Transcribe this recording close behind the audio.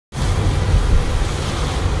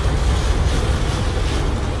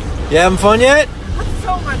You having fun yet?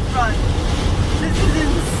 So much fun. This is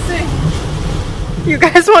insane. You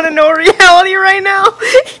guys want to know reality right now?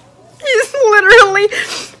 He's literally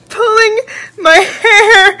pulling my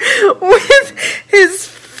hair with his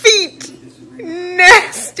feet.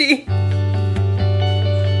 Nasty.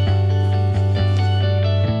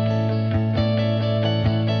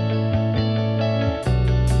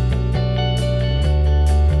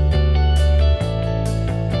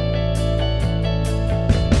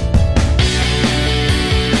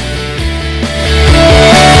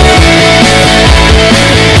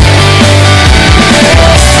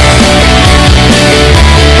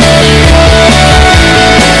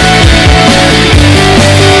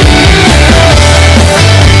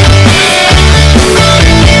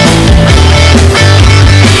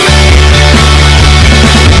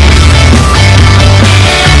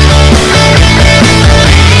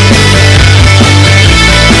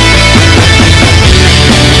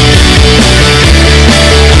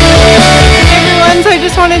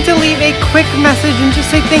 Wanted to leave a quick message and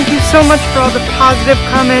just say thank you so much for all the positive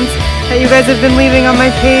comments that you guys have been leaving on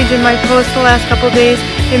my page and my posts the last couple days.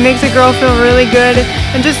 It makes a girl feel really good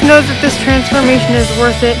and just knows that this transformation is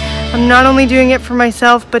worth it. I'm not only doing it for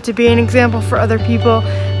myself but to be an example for other people,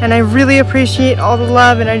 and I really appreciate all the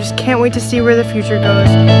love and I just can't wait to see where the future goes.